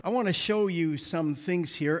I want to show you some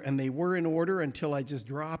things here, and they were in order until I just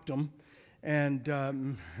dropped them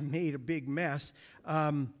and made a big mess.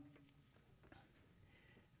 Let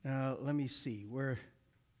me see where.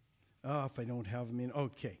 Oh, if I don't have them in.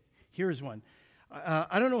 Okay, here's one.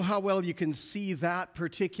 I don't know how well you can see that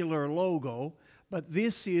particular logo, but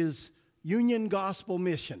this is Union Gospel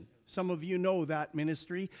Mission. Some of you know that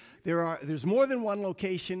ministry. There's more than one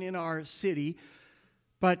location in our city.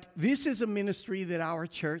 But this is a ministry that our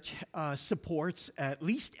church supports. At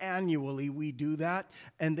least annually we do that.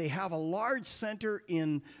 And they have a large center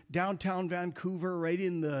in downtown Vancouver, right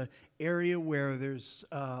in the area where there's,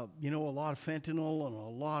 a lot of fentanyl and a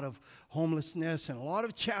lot of homelessness and a lot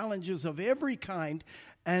of challenges of every kind.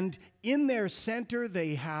 And in their center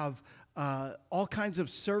they have all kinds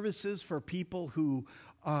of services for people who,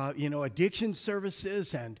 addiction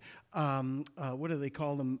services and what do they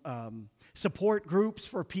call them? Support groups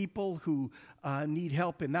for people who need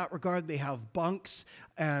help in that regard. They have bunks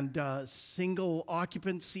and single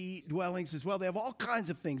occupancy dwellings as well. They have all kinds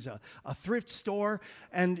of things, a thrift store,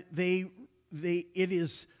 and it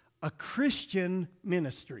is a Christian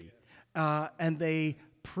ministry, and they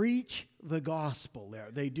preach the gospel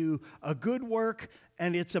there. They do a good work,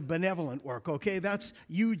 and it's a benevolent work, okay? That's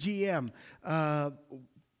UGM.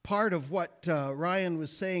 Part of what Ryan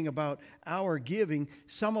was saying about our giving,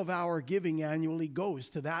 some of our giving annually goes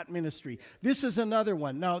to that ministry. This is another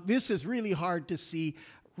one. Now, this is really hard to see.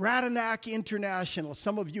 Radanac International.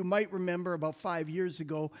 Some of you might remember about 5 years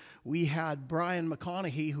ago, we had Brian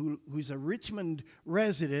McConaughey, who's a Richmond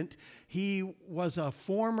resident. He was a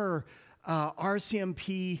former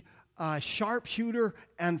RCMP sharpshooter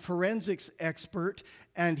and forensics expert,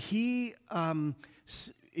 and he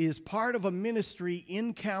is part of a ministry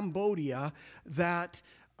in Cambodia that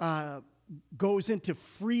goes into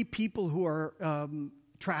free people who are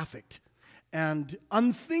trafficked and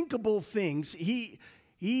unthinkable things.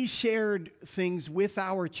 He shared things with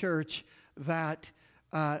our church that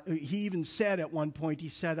he even said at one point, he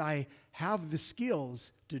said, I have the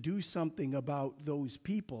skills to do something about those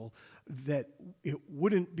people that it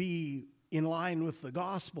wouldn't be in line with the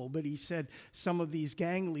gospel, but he said some of these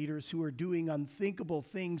gang leaders who are doing unthinkable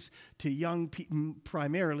things to young people,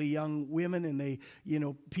 primarily young women, and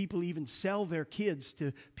people even sell their kids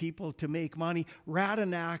to people to make money.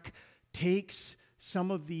 Radanac takes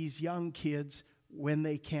some of these young kids when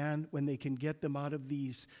they can get them out of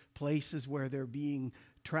these places where they're being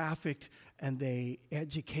trafficked, and they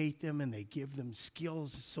educate them and they give them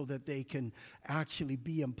skills so that they can actually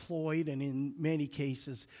be employed, and in many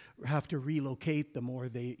cases have to relocate them,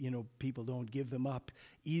 or people don't give them up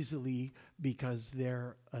easily because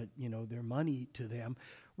they're money to them.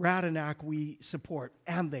 Radanac we support,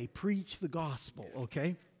 and they preach the gospel,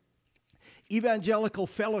 okay? Evangelical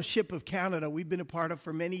Fellowship of Canada, we've been a part of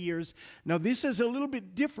for many years. Now this is a little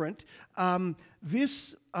bit different.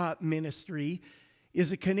 This ministry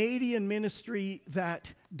is a Canadian ministry that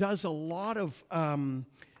does a lot of,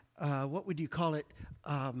 what would you call it?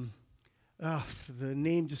 The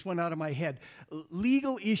name just went out of my head.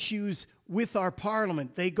 Legal issues with our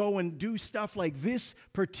parliament. They go and do stuff like this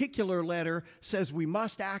particular letter says we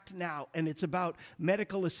must act now, and it's about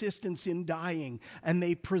medical assistance in dying. And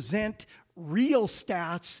they present real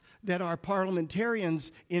stats that our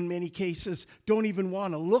parliamentarians in many cases don't even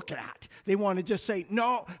want to look at. They want to just say,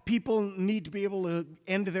 no, people need to be able to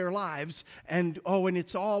end their lives, and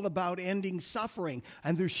it's all about ending suffering.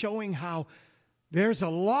 And they're showing how there's a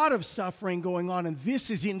lot of suffering going on, and this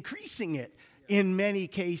is increasing it in many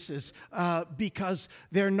cases because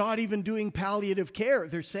they're not even doing palliative care.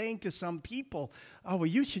 They're saying to some people,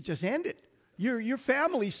 you should just end it. Your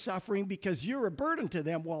family's suffering because you're a burden to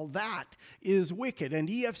them. Well, that is wicked. And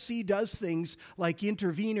EFC does things like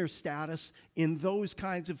intervener status in those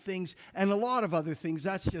kinds of things and a lot of other things.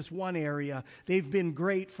 That's just one area. They've been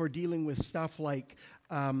great for dealing with stuff like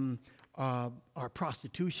our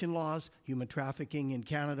prostitution laws, human trafficking in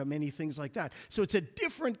Canada, many things like that. So it's a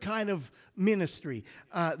different kind of ministry.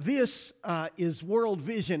 This is World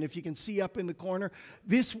Vision, if you can see up in the corner.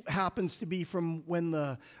 This happens to be from when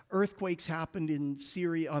the earthquakes happened in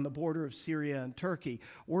Syria, on the border of Syria and Turkey.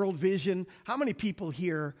 World Vision, how many people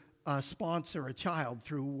here sponsor a child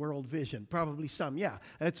through World Vision? Probably some, yeah.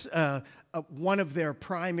 That's one of their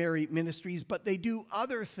primary ministries, but they do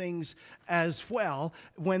other things as well.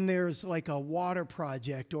 When there's like a water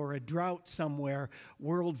project or a drought somewhere,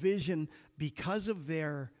 World Vision, because of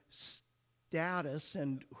their status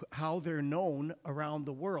and how they're known around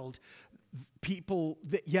the world,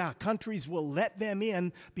 countries will let them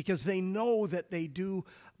in because they know that they do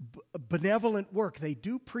benevolent work. They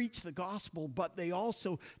do preach the gospel, but they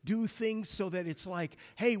also do things so that it's like,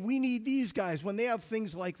 hey, we need these guys. When they have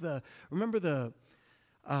things like remember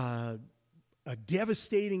a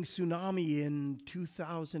devastating tsunami in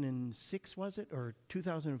 2006, was it? Or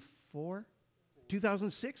 2004?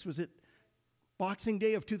 2006, was it? Boxing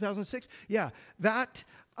Day of 2006? Yeah,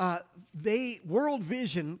 World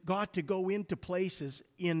Vision got to go into places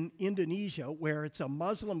in Indonesia where it's a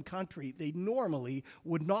Muslim country. They normally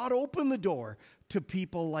would not open the door to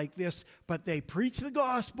people like this, but they preach the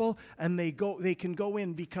gospel and they can go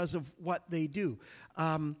in because of what they do.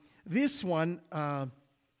 This one,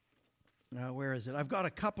 where is it? I've got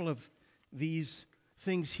a couple of these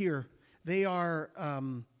things here. They are...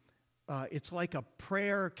 it's like a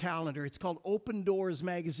prayer calendar. It's called Open Doors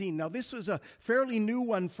Magazine. Now, this was a fairly new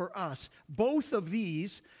one for us. Both of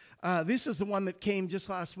these, this is the one that came just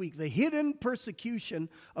last week, The Hidden Persecution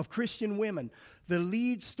of Christian Women. The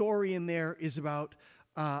lead story in there is about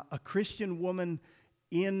a Christian woman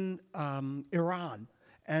in Iran.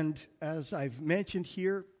 And as I've mentioned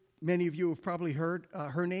here, many of you have probably heard,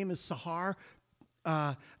 her name is Sahar.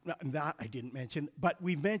 That I didn't mention, but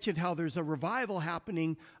we've mentioned how there's a revival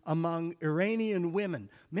happening among Iranian women.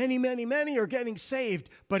 Many, many, many are getting saved,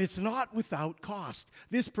 but it's not without cost.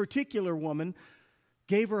 This particular woman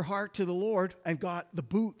gave her heart to the Lord and got the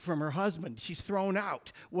boot from her husband. She's thrown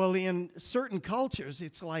out. Well, in certain cultures,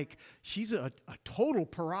 it's like she's a total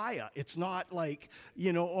pariah. It's not like,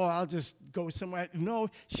 I'll just go somewhere. No,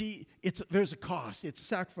 there's a cost. It's a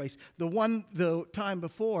sacrifice. The time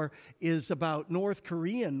before is about North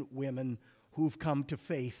Korean women who've come to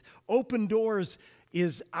faith. Open Doors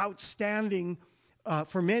is outstanding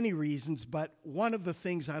for many reasons, but one of the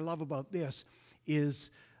things I love about this is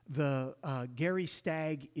Gary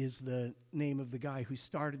Stagg is the name of the guy who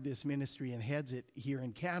started this ministry and heads it here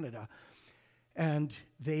in Canada. And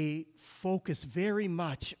they focus very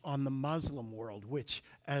much on the Muslim world, which,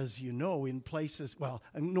 as you know, in places,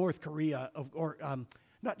 in North Korea,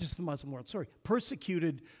 not just the Muslim world,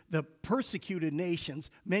 the persecuted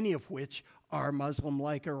nations, many of which are Muslim,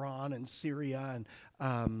 like Iran and Syria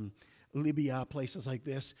and Libya, places like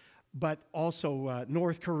this, but also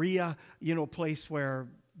North Korea, a place where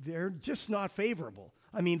they're just not favorable.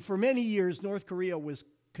 I mean, for many years, North Korea was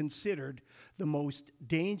considered the most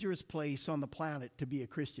dangerous place on the planet to be a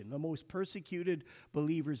Christian. The most persecuted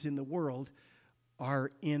believers in the world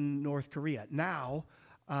are in North Korea. Now,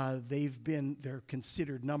 they're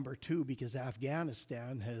considered number 2 because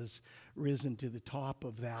Afghanistan has risen to the top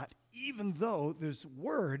of that, even though there's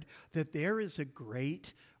word that there is a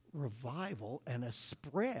great revival and a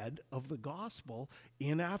spread of the gospel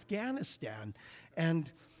in Afghanistan.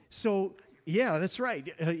 And so, yeah, that's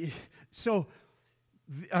right.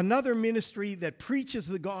 Another ministry that preaches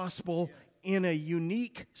the gospel in a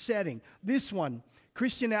unique setting. This one,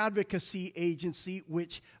 Christian Advocacy Agency,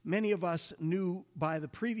 which many of us knew by the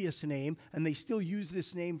previous name, and they still use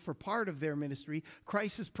this name for part of their ministry,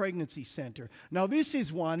 Crisis Pregnancy Center. Now, this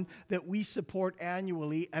is one that we support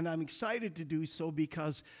annually, and I'm excited to do so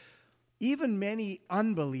because even many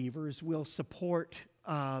unbelievers will support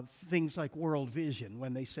things like World Vision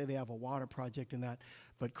when they say they have a water project and that.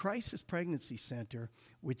 But Crisis Pregnancy Center,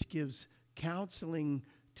 which gives counseling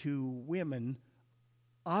to women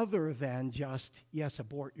other than just, yes,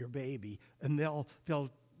 abort your baby, and they'll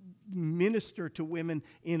minister to women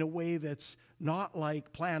in a way that's not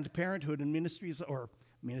like Planned Parenthood and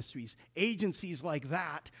agencies like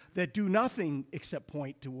that do nothing except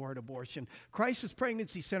point toward abortion. Crisis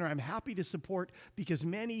Pregnancy Center, I'm happy to support because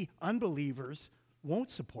many unbelievers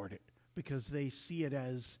won't support it because they see it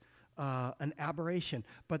as an aberration.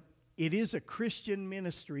 But it is a Christian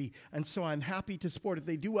ministry, and so I'm happy to support it.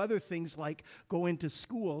 They do other things like go into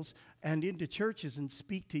schools and into churches and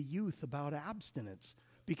speak to youth about abstinence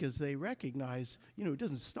because they recognize, it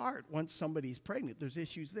doesn't start once somebody's pregnant. There's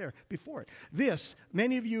issues there before it.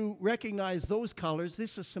 Many of you recognize those colors.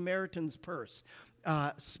 This is Samaritan's Purse,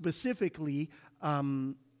 specifically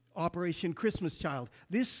Operation Christmas Child.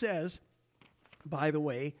 This says, by the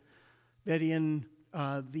way, that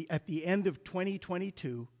at the end of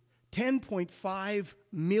 2022, 10.5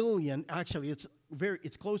 million, actually it's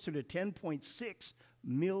closer to 10.6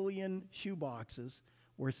 million shoeboxes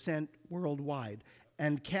were sent worldwide.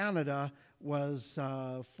 And Canada was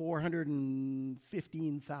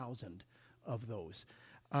 415,000 of those,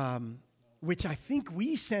 which I think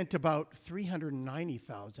we sent about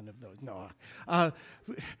 390,000 of those. No,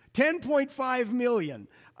 10.5 million.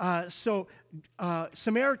 So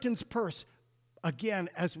Samaritan's Purse, again,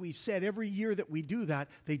 as we've said, every year that we do that,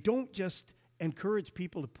 they don't just encourage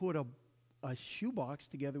people to put a shoebox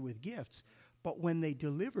together with gifts, But when they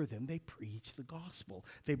deliver them, they preach the gospel.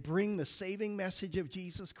 They bring the saving message of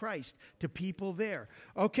Jesus Christ to people there.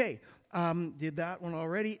 Okay, did that one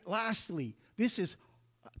already. Lastly,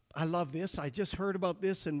 I love this. I just heard about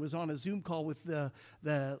this and was on a Zoom call with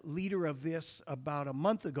the leader of this about a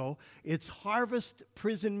month ago. It's Harvest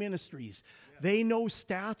Prison Ministries. Yeah. They know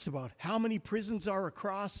stats about how many prisons are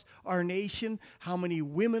across our nation, how many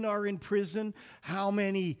women are in prison, how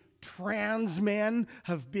many trans men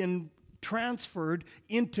have been transferred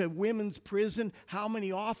into women's prison, how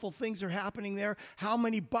many awful things are happening there, how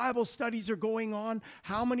many Bible studies are going on,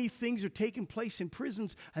 how many things are taking place in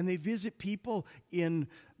prisons, and they visit people in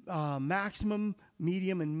maximum,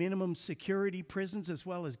 medium, and minimum security prisons, as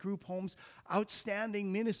well as group homes.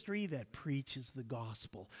 Outstanding ministry that preaches the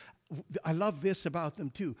gospel. I love this about them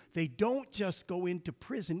too. They don't just go into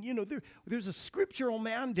prison. You know, there's a scriptural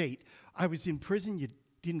mandate. I was in prison, you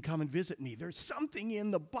didn't come and visit me. There's something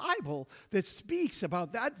in the Bible that speaks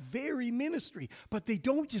about that very ministry, but they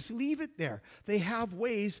don't just leave it there. They have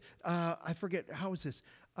ways, I forget, how is this?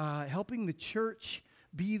 Helping the church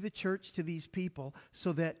be the church to these people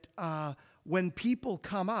so that when people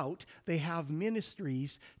come out, they have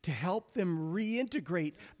ministries to help them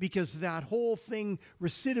reintegrate, because that whole thing,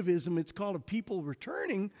 recidivism, it's called, of people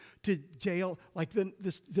returning to jail, like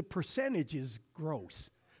the percentage is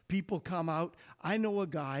gross. People come out. I know a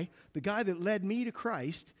guy, the guy that led me to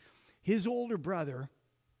Christ, his older brother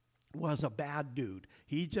was a bad dude.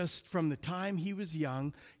 He just, from the time he was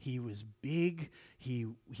young, he was big, he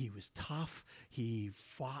was tough, he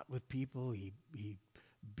fought with people, he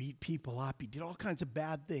beat people up, he did all kinds of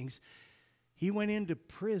bad things. He went into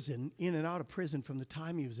prison, in and out of prison, from the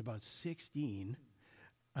time he was about 16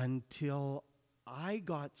 until I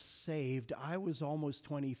got saved. I was almost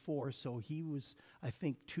 24, so he was, I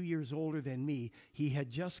think, 2 years older than me. He had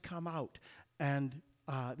just come out, and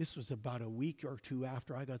this was about a week or two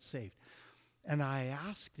after I got saved. And I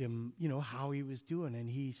asked him, you know, how he was doing, and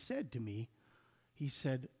he said to me, he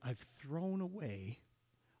said, I've thrown away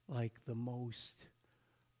like the most,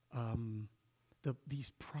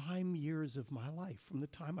 these prime years of my life, from the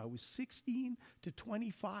time I was 16 to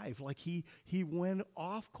 25. Like he went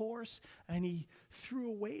off course, and he threw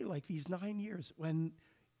away like these 9 years. When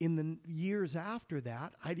in the years after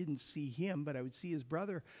that, I didn't see him, but I would see his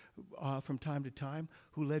brother from time to time,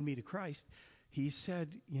 who led me to Christ. He said,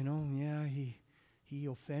 you know, yeah, he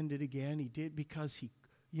offended again. He did, because he,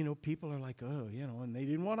 you know, people are like, oh, you know, and they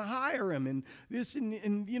didn't want to hire him, and this,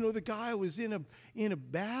 and you know, the guy was in a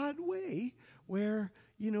bad way, where,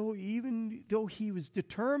 you know, even though he was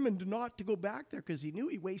determined not to go back there because he knew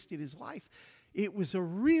he wasted his life, it was a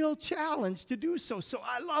real challenge to do so. So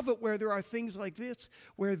I love it where there are things like this,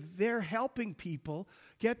 where they're helping people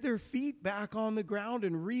get their feet back on the ground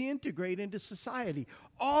and reintegrate into society.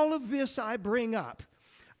 All of this I bring up.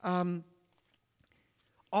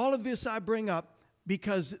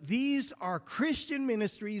 Because these are Christian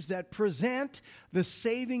ministries that present the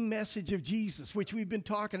saving message of Jesus, which we've been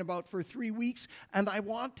talking about for 3 weeks, and I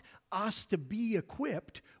want us to be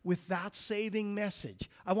equipped with that saving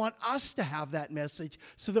message. I want us to have that message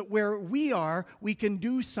so that where we are, we can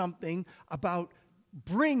do something about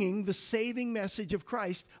bringing the saving message of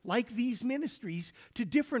Christ, like these ministries, to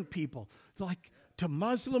different people, like to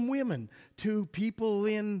Muslim women, to people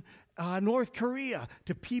in North Korea,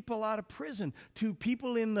 to people out of prison, to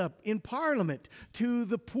people in Parliament, to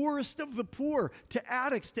the poorest of the poor, to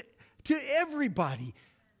addicts, to everybody.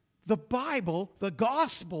 The Bible, the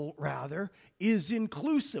gospel rather, is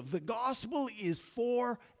inclusive. The gospel is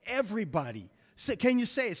for everybody. So, can you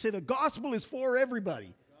say it? Say, the gospel is for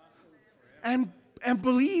everybody. And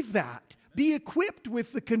believe that. Be equipped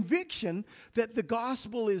with the conviction that the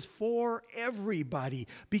gospel is for everybody,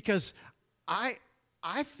 because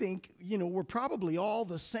I think, you know, we're probably all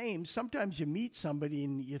the same. Sometimes you meet somebody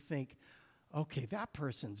and you think, okay, that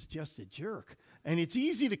person's just a jerk. And it's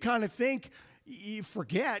easy to kind of think, you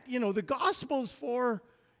forget, you know, the gospel's for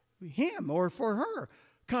him or for her.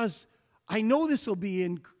 Because I know this will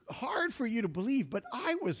be hard for you to believe, but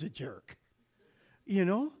I was a jerk. You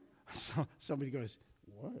know? So somebody goes,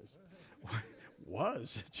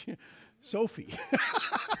 was? Sophie.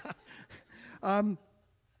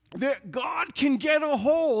 That God can get a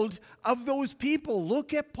hold of those people.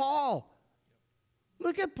 Look at Paul.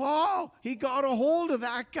 Look at Paul. He got a hold of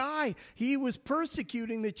that guy. He was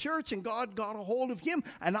persecuting the church, and God got a hold of him.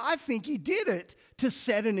 And I think he did it to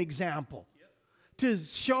set an example. To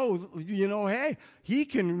show, you know, hey, he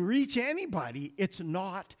can reach anybody. It's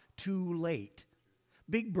not too late.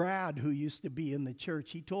 Big Brad, who used to be in the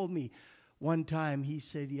church, he told me one time, he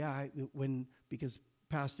said, yeah, because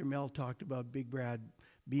Pastor Mel talked about Big Brad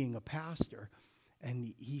being a pastor.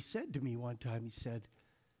 And he said to me one time, he said,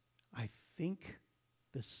 I think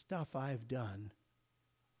the stuff I've done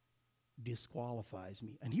disqualifies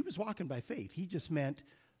me. And he was walking by faith. He just meant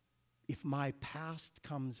if my past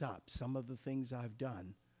comes up, some of the things I've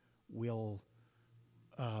done would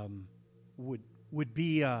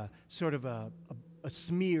be sort of a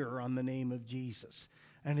smear on the name of Jesus.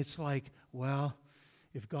 And it's like, well,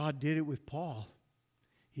 if God did it with Paul,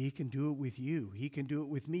 he can do it with you. He can do it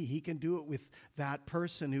with me. He can do it with that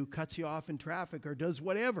person who cuts you off in traffic or does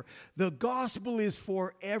whatever. The gospel is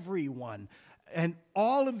for everyone. And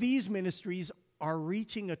all of these ministries are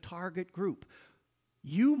reaching a target group.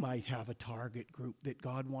 You might have a target group that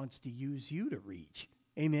God wants to use you to reach.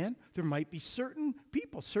 Amen? There might be certain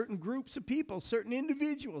people, certain groups of people, certain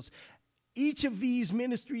individuals. Each of these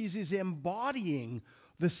ministries is embodying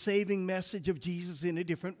the saving message of Jesus in a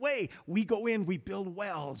different way. We go in, we build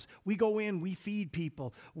wells. We go in, we feed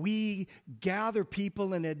people. We gather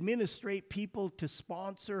people and administrate people to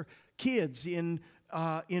sponsor kids in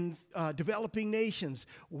developing nations.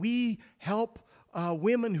 We help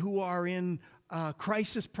women who are in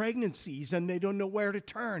crisis pregnancies and they don't know where to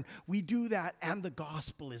turn. We do that, and the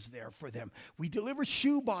gospel is there for them. We deliver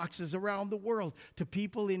shoe boxes around the world to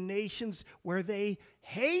people in nations where they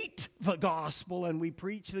hate the gospel, and we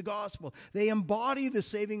preach the gospel. They embody the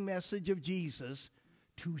saving message of Jesus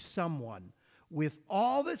to someone. With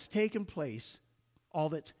all that's taken place, all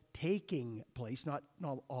that's taking place, not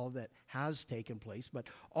all that has taken place, but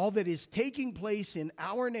all that is taking place in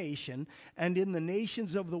our nation and in the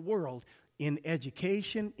nations of the world, in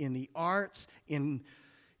education, in the arts, in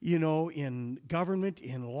government,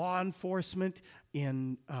 in law enforcement,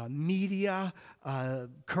 in media,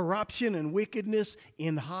 corruption and wickedness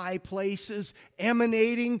in high places,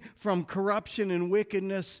 emanating from corruption and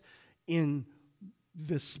wickedness in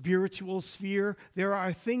the spiritual sphere. There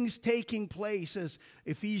are things taking place, as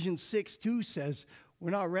Ephesians 6:2 says. We're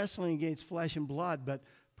not wrestling against flesh and blood, but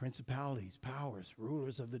principalities, powers,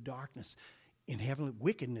 rulers of the darkness, in heavenly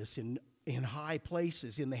wickedness in high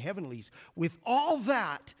places, in the heavenlies. With all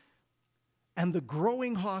that and the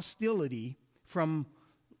growing hostility from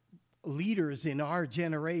leaders in our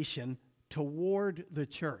generation toward the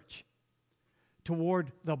church,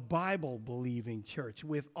 toward the Bible-believing church,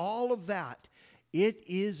 with all of that, it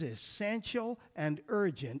is essential and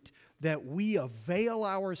urgent that we avail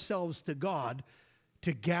ourselves to God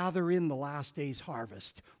to gather in the last day's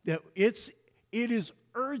harvest. That it is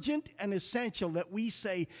urgent and essential that we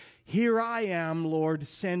say, here I am, Lord,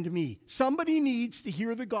 send me. Somebody needs to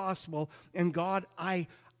hear the gospel, and God, I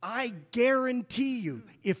guarantee you,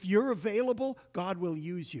 if you're available, God will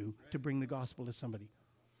use you to bring the gospel to somebody.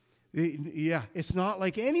 Yeah, it's not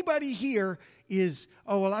like anybody here is,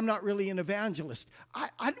 oh, well, I'm not really an evangelist.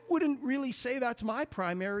 I wouldn't really say that's my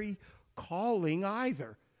primary calling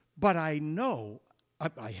either. But I know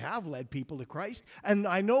I have led people to Christ, and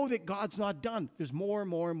I know that God's not done. There's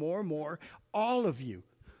more. All of you,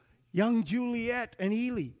 young Juliet and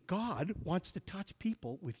Ely, God wants to touch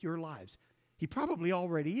people with your lives. He probably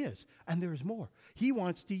already is, and there's more. He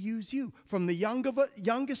wants to use you, from the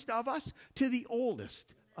youngest of us to the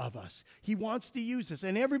oldest of us. He wants to use us,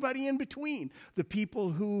 and everybody in between. The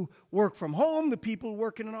people who work from home, the people who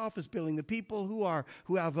work in an office building, the people who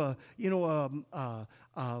have a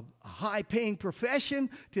high-paying profession,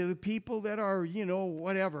 to the people that are,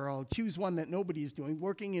 whatever. I'll choose one that nobody's doing,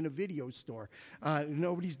 working in a video store.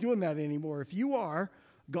 Nobody's doing that anymore. If you are,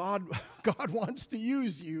 God wants to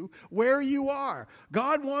use you where you are.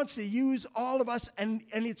 God wants to use all of us, and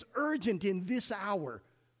it's urgent in this hour.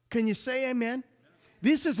 Can you say amen?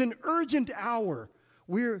 This is an urgent hour.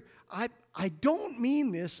 I don't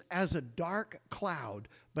mean this as a dark cloud,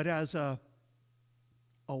 but as a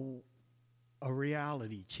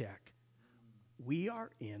reality check. We are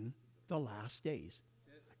in the last days.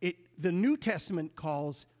 The New Testament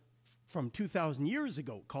calls, from 2,000 years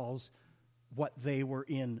ago, calls what they were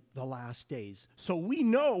in the last days. So we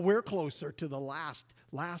know we're closer to the last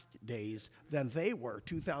days than they were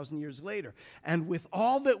 2,000 years later. And with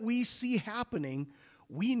all that we see happening,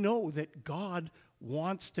 we know that God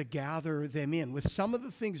wants to gather them in. With some of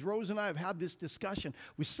the things, Rose and I have had this discussion,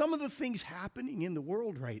 with some of the things happening in the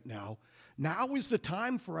world right now is the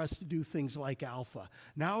time for us to do things like Alpha.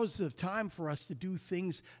 Now is the time for us to do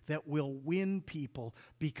things that will win people,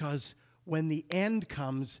 because when the end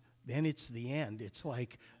comes, then it's the end. It's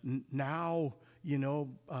like now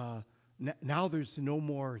there's no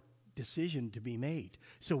more decision to be made.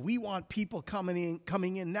 So we want people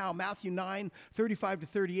coming in now. Matthew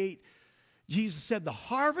 9:35-38. Jesus said, the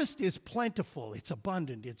harvest is plentiful, it's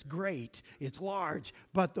abundant, it's great, it's large,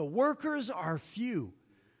 but the workers are few.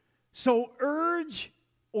 So urge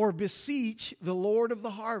or beseech the Lord of the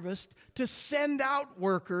harvest to send out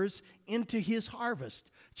workers into his harvest.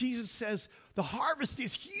 Jesus says the harvest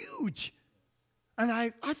is huge. And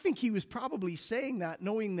I think he was probably saying that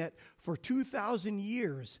knowing that for 2,000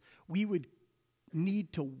 years we would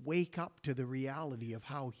need to wake up to the reality of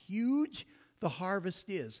how huge the harvest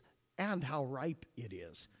is and how ripe it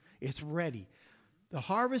is. It's ready. The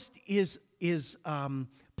harvest is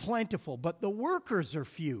plentiful, but the workers are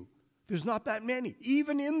few. There's not that many.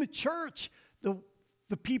 Even in the church,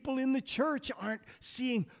 the people in the church aren't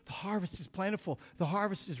seeing the harvest is plentiful. The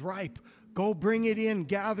harvest is ripe. Go bring it in,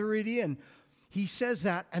 gather it in. He says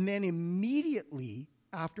that, and then immediately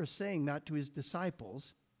after saying that to his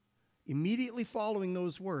disciples, immediately following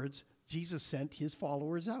those words, Jesus sent his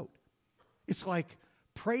followers out. It's like,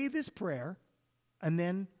 pray this prayer and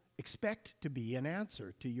then expect to be an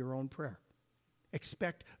answer to your own prayer. I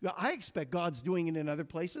expect God's doing it in other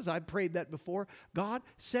places. I've prayed that before. God,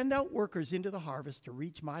 send out workers into the harvest to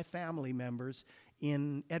reach my family members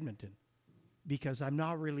in Edmonton, because I'm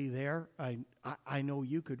not really there. I know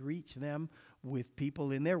you could reach them with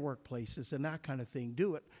people in their workplaces and that kind of thing.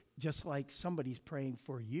 Do it just like somebody's praying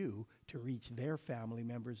for you to reach their family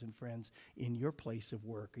members and friends in your place of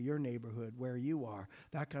work or your neighborhood, where you are,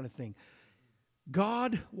 that kind of thing.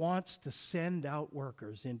 God wants to send out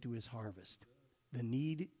workers into his harvest. The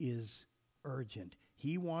need is urgent.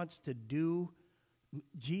 He wants to do,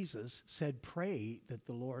 Jesus said, pray that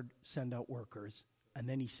the Lord send out workers, and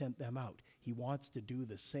then he sent them out. He wants to do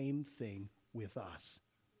the same thing with us.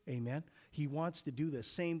 Amen? He wants to do the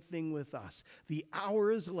same thing with us. The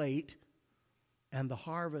hour is late, and the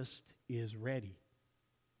harvest is ready.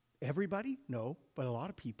 Everybody? No, but a lot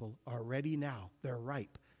of people are ready now. They're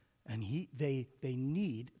ripe. And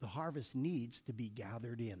the harvest needs to be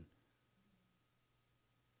gathered in.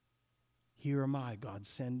 Here am I, God,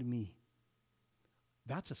 send me.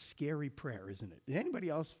 That's a scary prayer, isn't it? Did anybody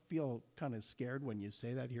else feel kind of scared when you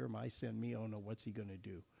say that? Here am I, send me. Oh no, what's he going to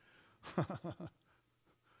do?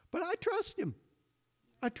 But I trust him.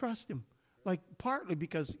 I trust him. Like partly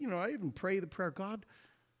because, I even pray the prayer, God,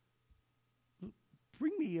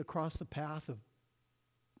 bring me across the path of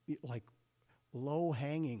like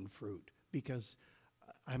low-hanging fruit, because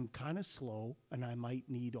I'm kind of slow and I might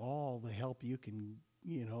need all the help you can,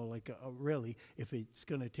 really, if it's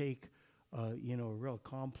going to take, a real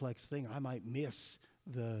complex thing, I might miss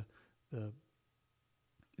the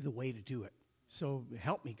way to do it. So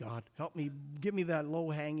help me, God. Help me. Give me that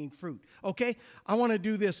low-hanging fruit. Okay? I want to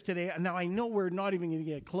do this today. Now, I know we're not even going to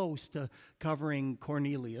get close to covering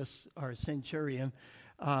Cornelius, our centurion.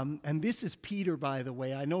 And this is Peter, by the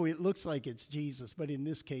way. I know it looks like it's Jesus, but in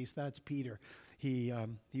this case, that's Peter. He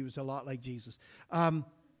was a lot like Jesus.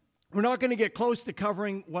 We're not going to get close to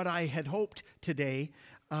covering what I had hoped today,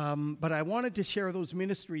 but I wanted to share those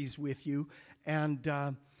ministries with you.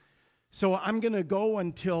 And so I'm going to go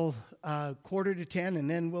until 9:45, and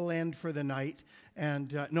then we'll end for the night.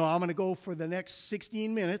 And no, I'm going to go for the next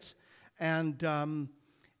 16 minutes, and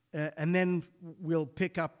then we'll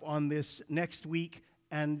pick up on this next week.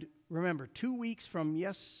 And remember, 2 weeks from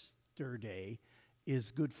yesterday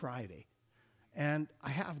is Good Friday. And I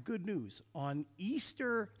have good news. On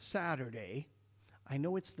Easter Saturday, I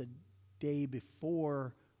know it's the day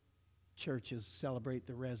before churches celebrate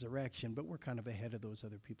the resurrection, but we're kind of ahead of those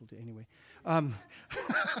other people too anyway.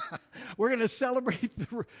 We're going to celebrate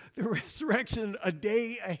the resurrection a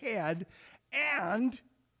day ahead, and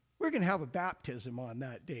we're going to have a baptism on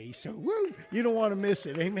that day. So, woo, you don't want to miss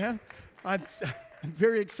it. Amen? I'm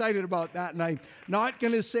very excited about that, and I'm not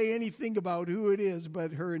going to say anything about who it is,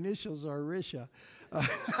 but her initials are Risha.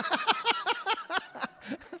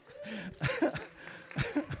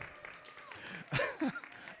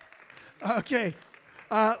 Okay,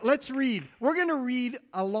 let's read. We're going to read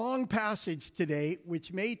a long passage today,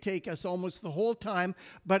 which may take us almost the whole time,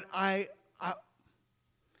 but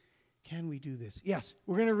can we do this? Yes,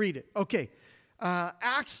 we're going to read it. Okay,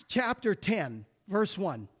 Acts chapter 10, verse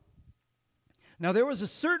 1. Now there was a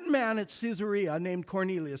certain man at Caesarea named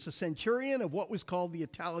Cornelius, a centurion of what was called the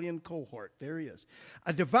Italian cohort. There he is.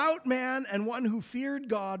 A devout man and one who feared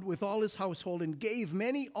God with all his household, and gave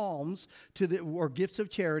many alms or gifts of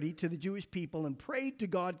charity to the Jewish people, and prayed to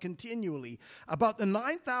God continually. About the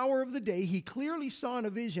 9th hour of the day, he clearly saw in a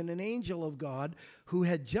vision an angel of God who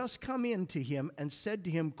had just come in to him and said to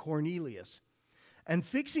him, Cornelius. And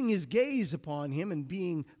fixing his gaze upon him and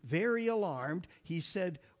being very alarmed, he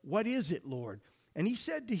said, What is it, Lord? And he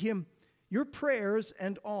said to him, Your prayers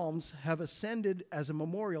and alms have ascended as a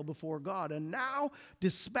memorial before God. And now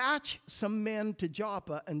dispatch some men to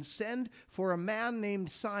Joppa and send for a man named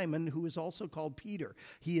Simon, who is also called Peter.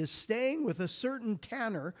 He is staying with a certain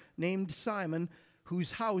tanner named Simon,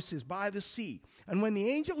 whose house is by the sea. And when the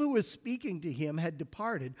angel who was speaking to him had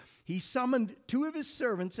departed, he summoned 2 of his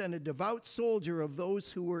servants and a devout soldier of those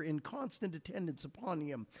who were in constant attendance upon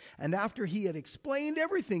him. And after he had explained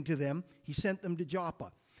everything to them, he sent them to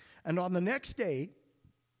Joppa. And on the next day,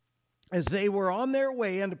 as they were on their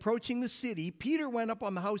way and approaching the city, Peter went up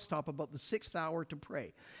on the housetop about the 6th hour to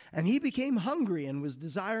pray. And he became hungry and was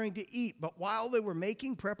desiring to eat. But while they were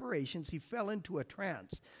making preparations, he fell into a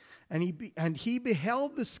trance. And he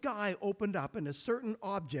beheld the sky opened up, and a certain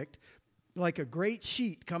object, like a great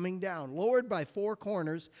sheet coming down, lowered by 4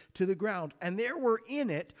 corners to the ground. And there were in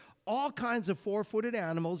it all kinds of 4-footed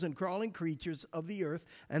animals and crawling creatures of the earth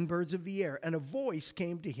and birds of the air. And a voice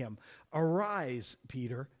came to him, "Arise,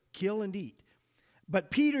 Peter, kill and eat." But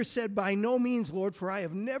Peter said, "By no means, Lord, for I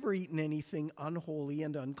have never eaten anything unholy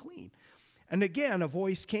and unclean." And again a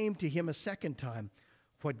voice came to him a second time,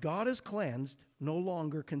 "What God has cleansed, no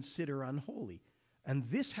longer consider unholy." And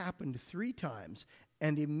this happened 3 times,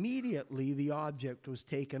 and immediately the object was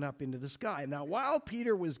taken up into the sky. Now, while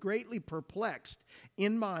Peter was greatly perplexed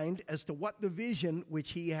in mind as to what the vision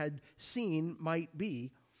which he had seen might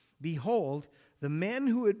be, behold, the men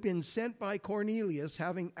who had been sent by Cornelius,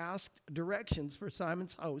 having asked directions for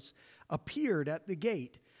Simon's house, appeared at the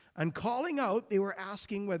gate. And calling out, they were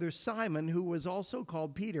asking whether Simon, who was also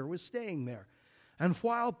called Peter, was staying there. And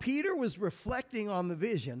while Peter was reflecting on the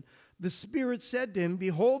vision, the Spirit said to him,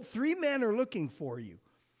 "Behold, 3 men are looking for you.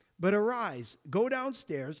 But arise, go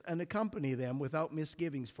downstairs and accompany them without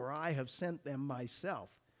misgivings, for I have sent them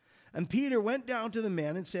myself." And Peter went down to the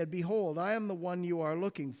men and said, "Behold, I am the one you are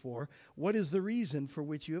looking for. What is the reason for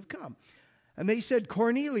which you have come?" And they said,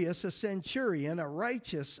 "Cornelius, a centurion, a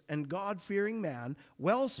righteous and God-fearing man,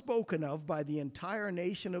 well spoken of by the entire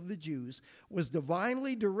nation of the Jews, was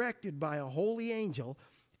divinely directed by a holy angel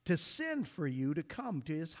to send for you to come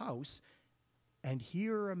to his house and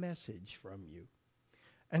hear a message from you."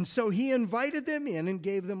 And so he invited them in and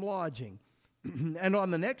gave them lodging. And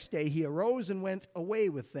on the next day he arose and went away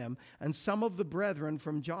with them, and some of the brethren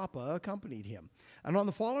from Joppa accompanied him. And on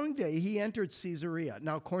the following day he entered Caesarea.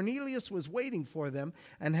 Now Cornelius was waiting for them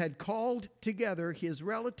and had called together his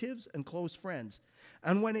relatives and close friends.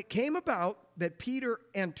 And when it came about that Peter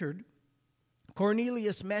entered,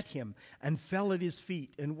 Cornelius met him and fell at his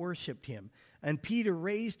feet and worshipped him. And Peter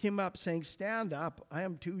raised him up, saying, "Stand up,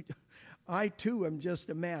 I too am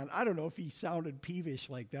just a man." I don't know if he sounded peevish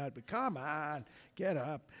like that, but come on, get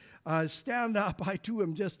up. "Stand up, I too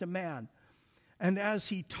am just a man." And as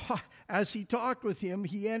he talked with him,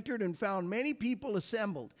 he entered and found many people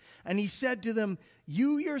assembled. And he said to them,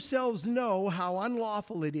 "You yourselves know how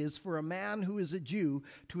unlawful it is for a man who is a Jew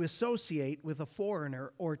to associate with a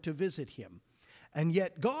foreigner or to visit him. And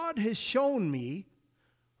yet God has shown me,"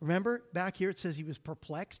 remember back here it says he was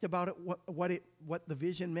perplexed about it, what the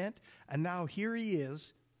vision meant. And now here he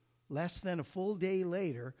is, less than a full day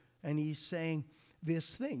later, and he's saying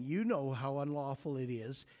this thing. "You know how unlawful it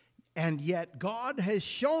is. And yet God has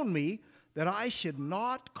shown me that I should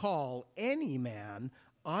not call any man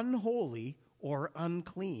unholy or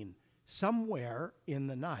unclean." Somewhere in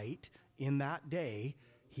the night, in that day,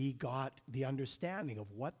 he got the understanding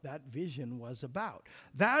of what that vision was about.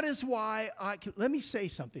 That is why let me say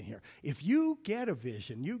something here. If you get a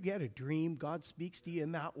vision, you get a dream, God speaks to you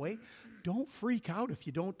in that way, don't freak out if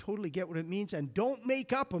you don't totally get what it means, and don't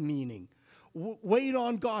make up a meaning. Wait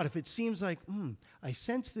on God. If it seems like, I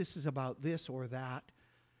sense this is about this or that,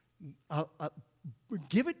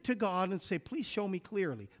 give it to God and say, "Please show me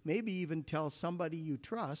clearly." Maybe even tell somebody you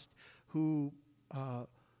trust who,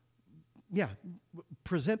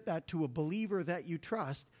 present that to a believer that you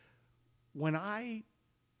trust. "When I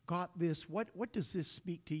got this, what does this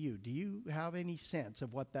speak to you? Do you have any sense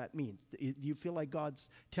of what that means? Do you feel like God's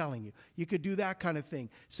telling you?" You could do that kind of thing.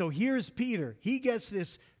 So here's Peter. He gets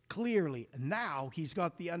this clearly. Now he's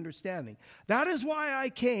got the understanding. "That is why I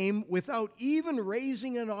came without even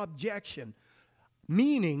raising an objection."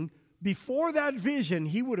 Meaning, before that vision,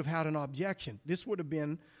 he would have had an objection. This would have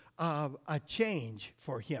been a change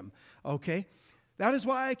for him. Okay? "That is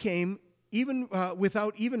why I came even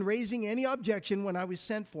without even raising any objection when I was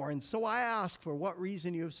sent for. And so I ask for what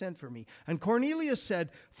reason you have sent for me." And Cornelius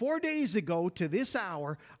said, 4 days ago to this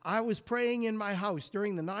hour, I was praying in my house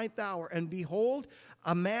during the 9th hour, and behold,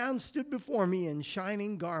 a man stood before me in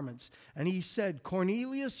shining garments, and he said,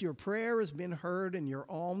 Cornelius, your prayer has been heard, and your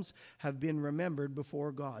alms have been remembered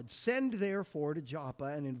before God. Send therefore to Joppa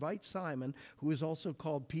and invite Simon, who is also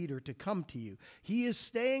called Peter, to come to you. He is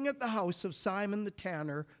staying at the house of Simon the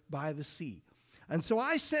tanner by the sea. And so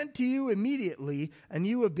I sent to you immediately, and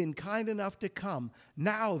you have been kind enough to come.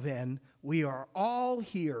 Now then, we are all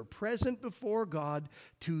here, present before God,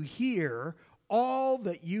 to hear all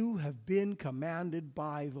that you have been commanded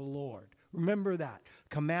by the Lord. Remember that,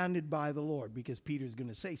 commanded by the Lord, because Peter's going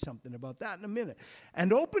to say something about that in a minute.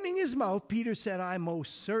 And opening his mouth, Peter said, I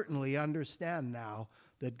most certainly understand now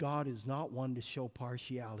that God is not one to show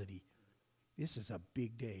partiality. This is a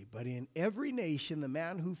big day. But in every nation, the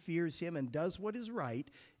man who fears him and does what is right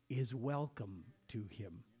is welcome to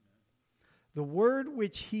him. The word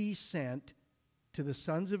which he sent to the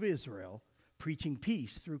sons of Israel, preaching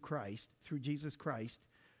peace through Christ, through Jesus Christ,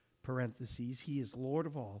 parentheses, he is Lord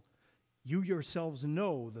of all. You yourselves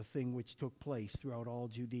know the thing which took place throughout all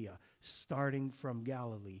Judea, starting from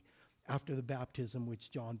Galilee, after the baptism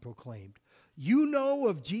which John proclaimed. You know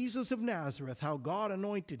of Jesus of Nazareth, how God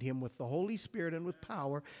anointed him with the Holy Spirit and with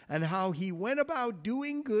power, and how he went about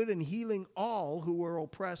doing good and healing all who were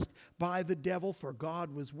oppressed by the devil, for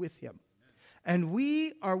God was with him. And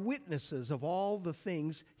we are witnesses of all the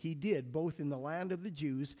things he did, both in the land of the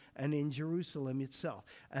Jews and in Jerusalem itself.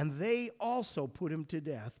 And they also put him to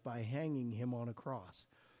death by hanging him on a cross.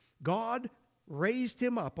 God raised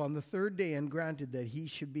him up on the third day and granted that he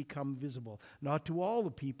should become visible, not to all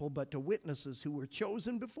the people, but to witnesses who were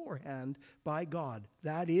chosen beforehand by God,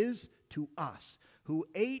 that is, to us, who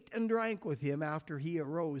ate and drank with him after he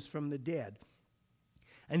arose from the dead.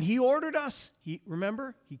 And he ordered us, he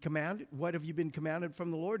commanded, what have you been commanded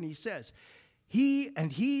from the Lord? And he says,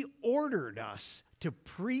 he ordered us to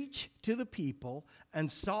preach to the people and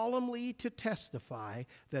solemnly to testify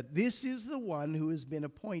that this is the one who has been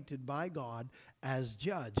appointed by God as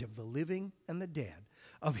judge of the living and the dead.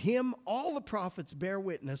 Of him all the prophets bear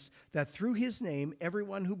witness that through his name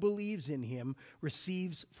everyone who believes in him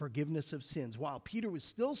receives forgiveness of sins. While Peter was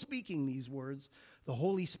still speaking these words, the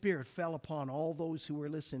Holy Spirit fell upon all those who were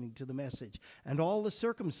listening to the message. And all the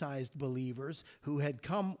circumcised believers who had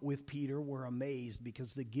come with Peter were amazed,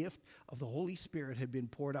 because the gift of the Holy Spirit had been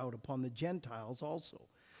poured out upon the Gentiles also.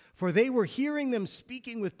 For they were hearing them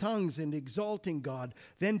speaking with tongues and exalting God.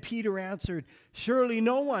 Then Peter answered, Surely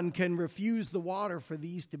no one can refuse the water for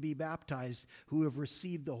these to be baptized who have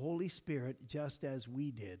received the Holy Spirit just as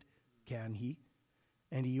we did, can he?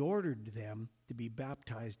 And he ordered them to be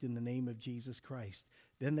baptized in the name of Jesus Christ.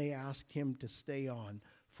 Then they asked him to stay on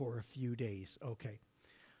for a few days. Okay,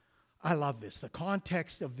 I love this. The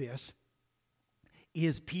context of this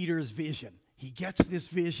is Peter's vision. He gets this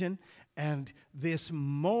vision, and this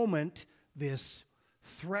moment, this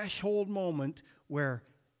threshold moment where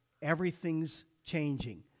everything's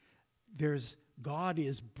changing. God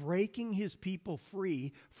is breaking his people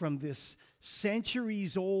free from this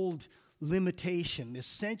centuries-old limitation, this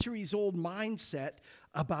centuries-old mindset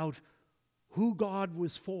about who God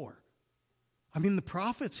was for. I mean, the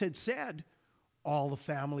prophets had said, all the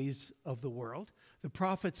families of the world. The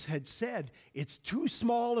prophets had said, it's too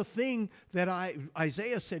small a thing that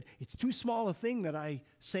Isaiah said, it's too small a thing that I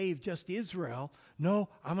save just Israel. No,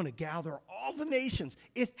 I'm going to gather all the nations.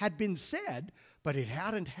 It had been said, but it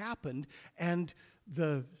hadn't happened. And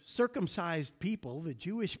the circumcised people, the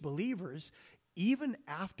Jewish believers, even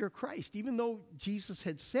after Christ, even though Jesus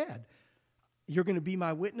had said, you're going to be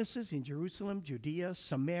my witnesses in Jerusalem, Judea,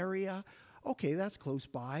 Samaria. Okay, that's close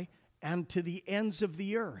by. And to the ends of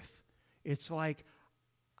the earth. It's like,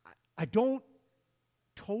 I don't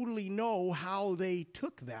totally know how they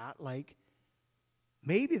took that. Like,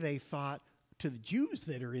 maybe they thought to the Jews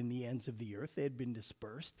that are in the ends of the earth, they had been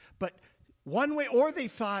dispersed. But one way, or they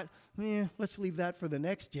thought, let's leave that for the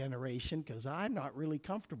next generation, because I'm not really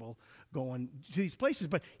comfortable going to these places.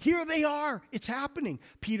 But here they are. It's happening.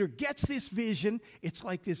 Peter gets this vision. It's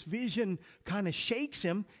like this vision kind of shakes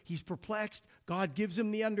him. He's perplexed. God gives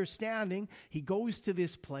him the understanding. He goes to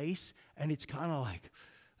this place, and it's kind of like,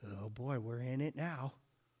 oh boy, we're in it now.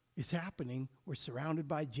 It's happening. We're surrounded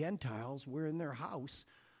by Gentiles. We're in their house.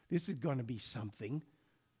 This is going to be something.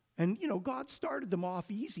 And, God started them off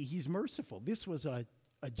easy. He's merciful. This was a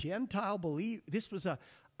Gentile This was a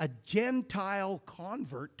Gentile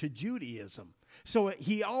convert to Judaism. So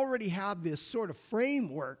he already had this sort of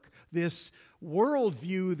framework, this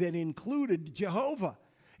worldview that included Jehovah.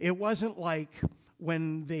 It wasn't like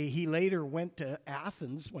when he later went to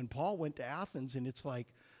Athens, when Paul went to Athens, and it's like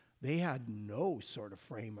they had no sort of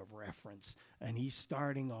frame of reference. And he's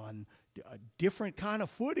starting on a different kind of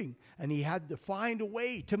footing, and he had to find a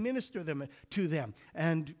way to minister to them.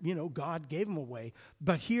 And, God gave him a way.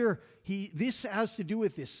 But here, this has to do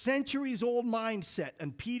with this centuries-old mindset,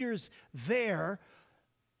 and Peter's there,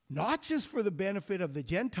 not just for the benefit of the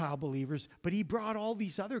Gentile believers, but he brought all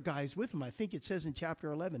these other guys with him. I think it says in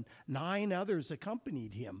chapter 11, 9 others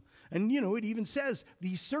accompanied him. And, it even says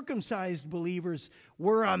these circumcised believers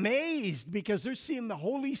were amazed because they're seeing the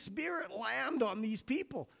Holy Spirit land on these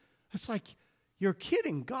people. It's like, you're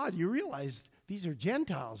kidding, God. You realize these are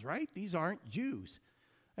Gentiles, right? These aren't Jews.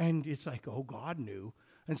 And it's like, oh, God knew.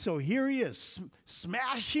 And so here he is,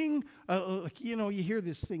 smashing, you hear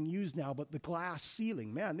this thing used now, but the glass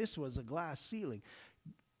ceiling. Man, this was a glass ceiling.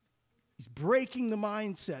 He's breaking the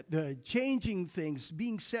mindset, changing things,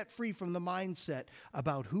 being set free from the mindset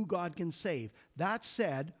about who God can save. That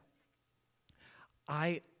said,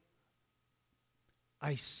 I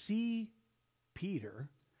see Peter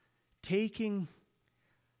taking,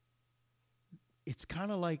 it's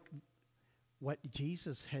kind of like what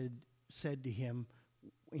Jesus had said to him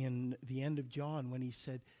in the end of John when he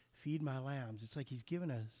said, feed my lambs. It's like he's given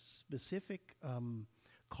a specific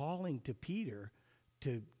calling to Peter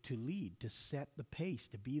to lead, to set the pace,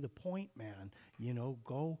 to be the point man.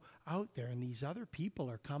 Go out there, and these other people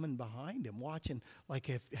are coming behind him, watching. Like,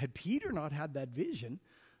 had Peter not had that vision,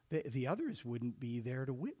 the others wouldn't be there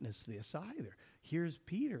to witness this either. Here's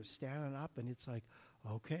Peter standing up, and it's like,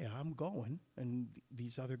 okay, I'm going, and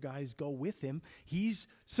these other guys go with him.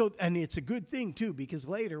 And it's a good thing too, because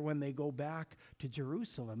later when they go back to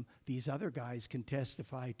Jerusalem, these other guys can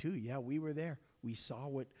testify too. Yeah, we were there. We saw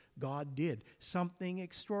what God did. Something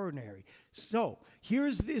extraordinary. So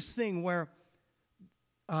here's this thing where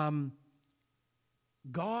God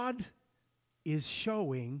is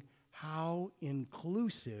showing how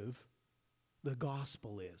inclusive the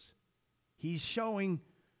gospel is. He's showing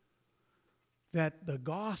that the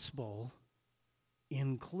gospel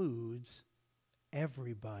includes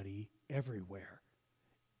everybody, everywhere.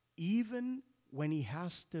 Even when he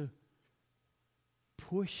has to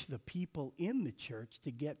push the people in the church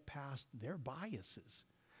to get past their biases.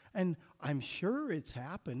 And I'm sure it's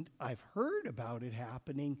happened. I've heard about it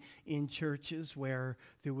happening in churches where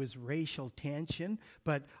there was racial tension.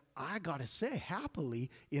 But I got to say, happily,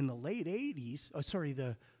 in the late 80s,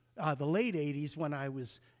 the late 80s, when I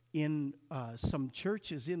was in some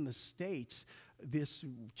churches in the States, this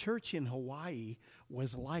church in Hawaii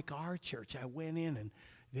was like our church. I went in, and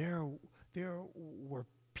there were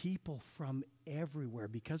people from everywhere.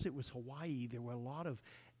 Because it was Hawaii, there were a lot of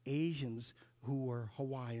Asians who were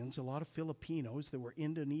Hawaiians, a lot of Filipinos, there were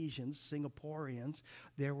Indonesians, Singaporeans,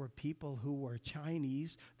 there were people who were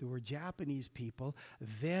Chinese, there were Japanese people,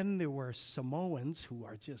 then there were Samoans who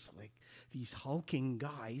are just like these hulking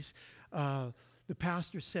guys. The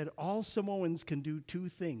pastor said all Samoans can do two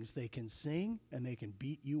things. They can sing and they can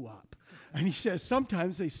beat you up. And he says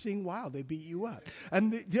sometimes they sing while they beat you up.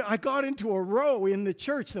 And I got into a row in the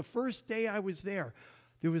church the first day I was there.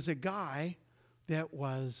 There was a guy that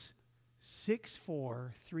was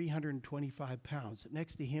 6'4", 325 pounds.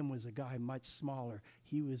 Next to him was a guy much smaller.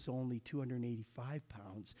 He was only 285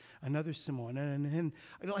 pounds. Another Samoan. And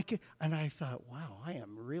I thought, wow, I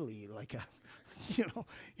am really like a,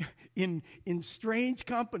 in strange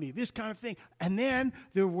company, this kind of thing. And then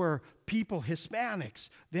there were people, Hispanics.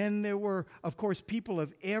 Then there were, of course, people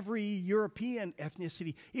of every European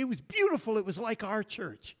ethnicity. It was beautiful. It was like our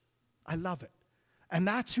church. I love it. And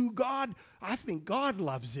that's who I think God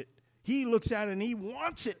loves it. He looks at it and he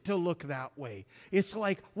wants it to look that way. It's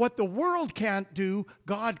like what the world can't do,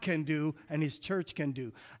 God can do, and his church can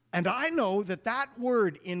do. And I know that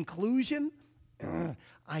word inclusion,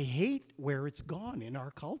 I hate where it's gone in our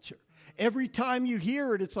culture. Every time you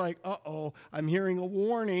hear it, it's like, uh-oh, I'm hearing a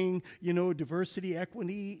warning, diversity,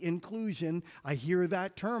 equity, inclusion. I hear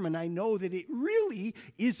that term, and I know that it really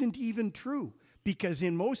isn't even true. Because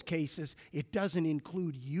in most cases, it doesn't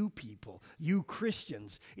include you people, you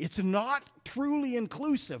Christians. It's not truly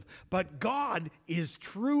inclusive, but God is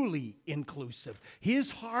truly inclusive. His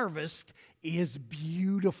harvest is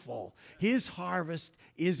beautiful. His harvest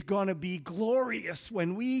is going to be glorious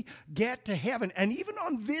when we get to heaven. And even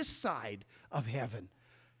on this side of heaven,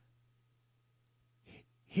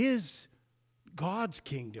 God's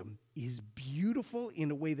kingdom is beautiful in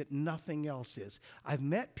a way that nothing else is. I've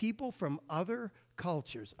met people from other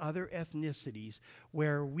cultures, other ethnicities,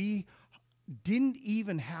 where we didn't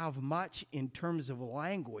even have much in terms of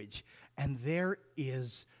language, and there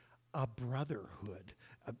is a brotherhood,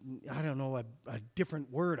 a different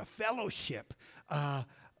word, a fellowship,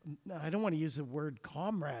 I don't want to use the word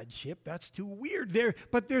comradeship. That's too weird there.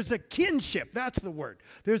 But there's a kinship. That's the word.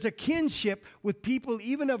 There's a kinship with people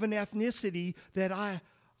even of an ethnicity that I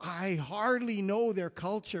hardly know their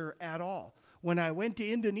culture at all. When I went to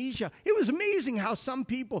Indonesia, it was amazing how some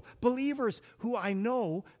people, believers who I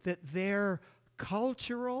know, that their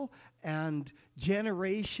cultural and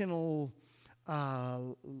generational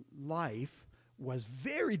life was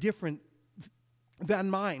very different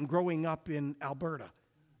than mine growing up in Alberta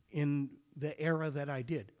in the era that I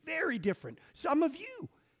did. Very different. Some of you,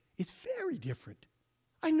 it's very different.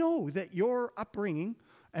 I know that your upbringing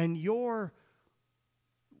and your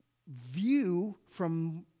view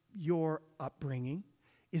from your upbringing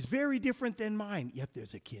is very different than mine, yet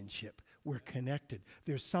there's a kinship. We're connected.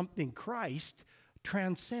 There's something. Christ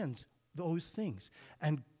transcends those things.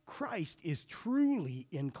 And Christ is truly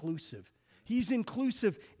inclusive. He's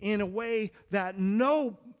inclusive in a way that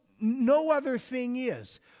no other thing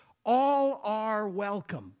is. All are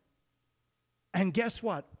welcome. And guess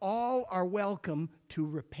what? All are welcome to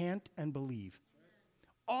repent and believe.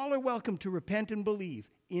 All are welcome to repent and believe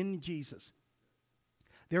in Jesus.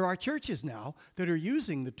 There are churches now that are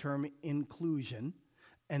using the term inclusion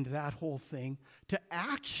and that whole thing to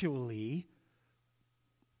actually,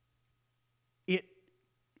 it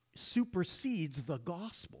supersedes the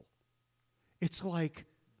gospel. It's like,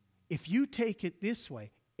 if you take it this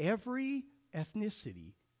way, every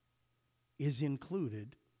ethnicity is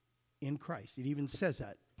included in Christ. It even says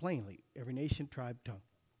that plainly. Every nation, tribe, tongue.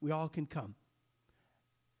 We all can come.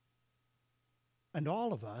 And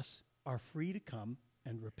all of us are free to come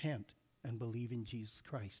and repent and believe in Jesus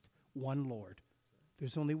Christ. One Lord.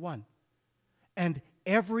 There's only one. And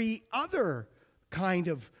every other kind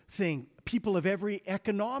of thing, people of every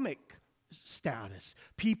economic status,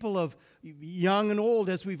 people of young and old,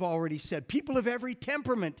 as we've already said, people of every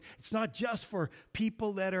temperament. It's not just for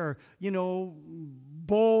people that are,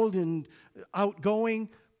 bold and outgoing,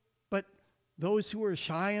 but those who are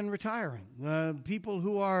shy and retiring, people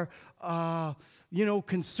who are,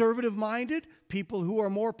 conservative-minded, people who are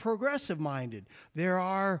more progressive-minded. There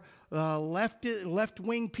are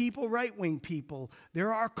left-wing people, right-wing people.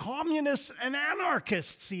 There are communists and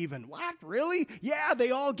anarchists even. What, really? Yeah,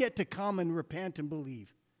 they all get to come and repent and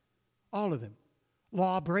believe. All of them.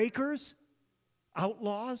 Lawbreakers,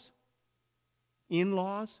 outlaws,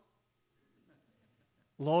 in-laws,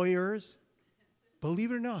 lawyers.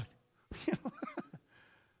 Believe it or not.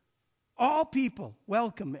 All people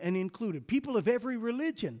welcome and included. People of every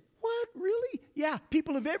religion. What? Really? Yeah,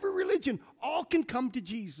 people of every religion all can come to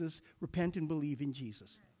Jesus, repent and believe in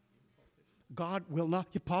Jesus. God will not,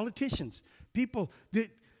 politicians, people,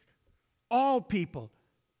 all people,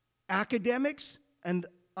 academics and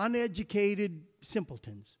uneducated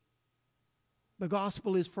simpletons. The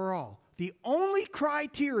gospel is for all. The only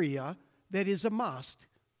criteria that is a must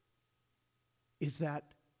is that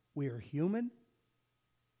we're human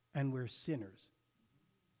and we're sinners.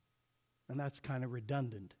 And that's kind of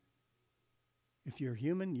redundant. If you're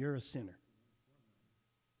human, you're a sinner.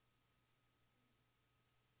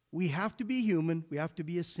 We have to be human. We have to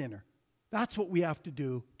be a sinner. That's what we have to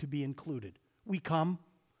do to be included. We come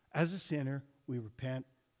as a sinner. We repent.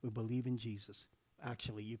 We believe in Jesus.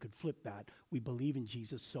 Actually, you could flip that. We believe in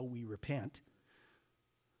Jesus, so we repent.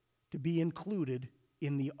 To be included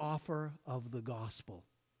in the offer of the gospel.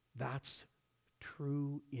 That's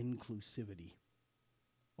true inclusivity.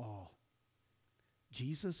 All.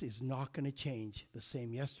 Jesus is not going to change, the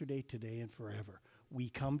same yesterday, today, and forever. We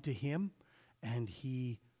come to him, and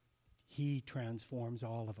he transforms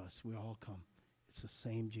all of us. We all come. It's the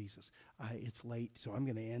same Jesus. It's late, so I'm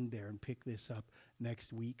going to end there and pick this up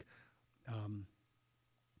next week.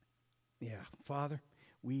 Father,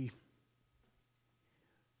 we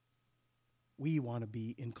want to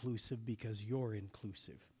be inclusive because you're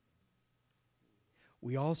inclusive.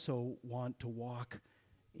 We also want to walk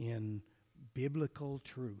in biblical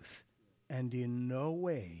truth and in no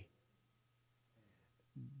way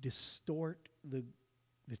distort the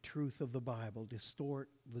truth of the Bible, distort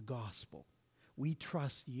the gospel. We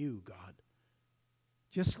trust you, God.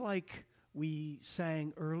 Just like we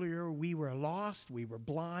sang earlier, we were lost, we were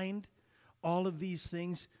blind, all of these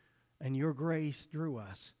things, and your grace drew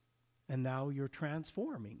us. And now you're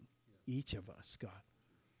transforming each of us, God.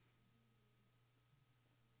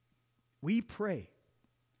 We pray,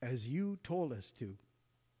 as you told us to,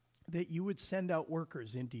 that you would send out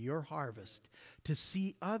workers into your harvest to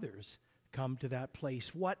see others come to that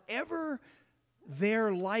place. Whatever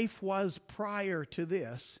their life was prior to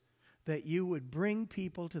this, that you would bring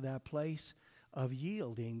people to that place of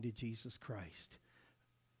yielding to Jesus Christ,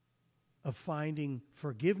 of finding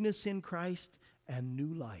forgiveness in Christ and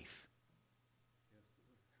new life.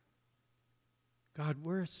 God,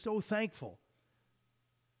 we're so thankful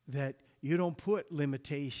that you don't put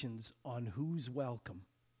limitations on who's welcome.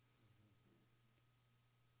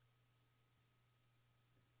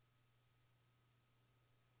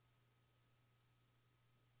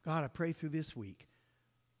 God, I pray through this week,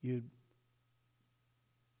 you'd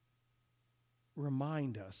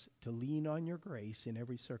remind us to lean on your grace in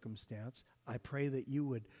every circumstance. I pray that you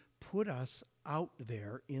would put us out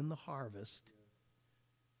there in the harvest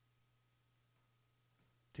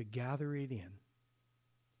to gather it in.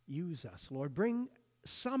 Use us, Lord. Bring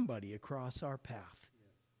somebody across our path,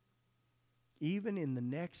 even in the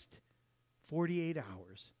next 48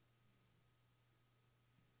 hours.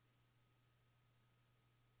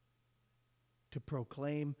 To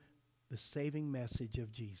proclaim the saving message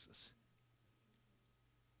of Jesus.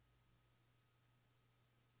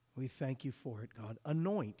 We thank you for it, God.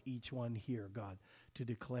 Anoint each one here, God, to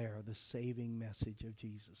declare the saving message of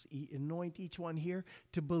Jesus. Anoint each one here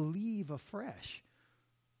to believe afresh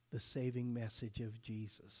the saving message of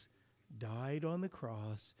Jesus. Died on the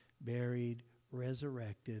cross, buried,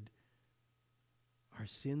 resurrected, our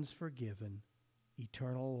sins forgiven,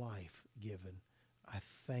 eternal life given. I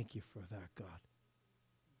thank you for that, God.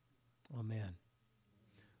 Amen.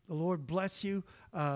 The Lord bless you.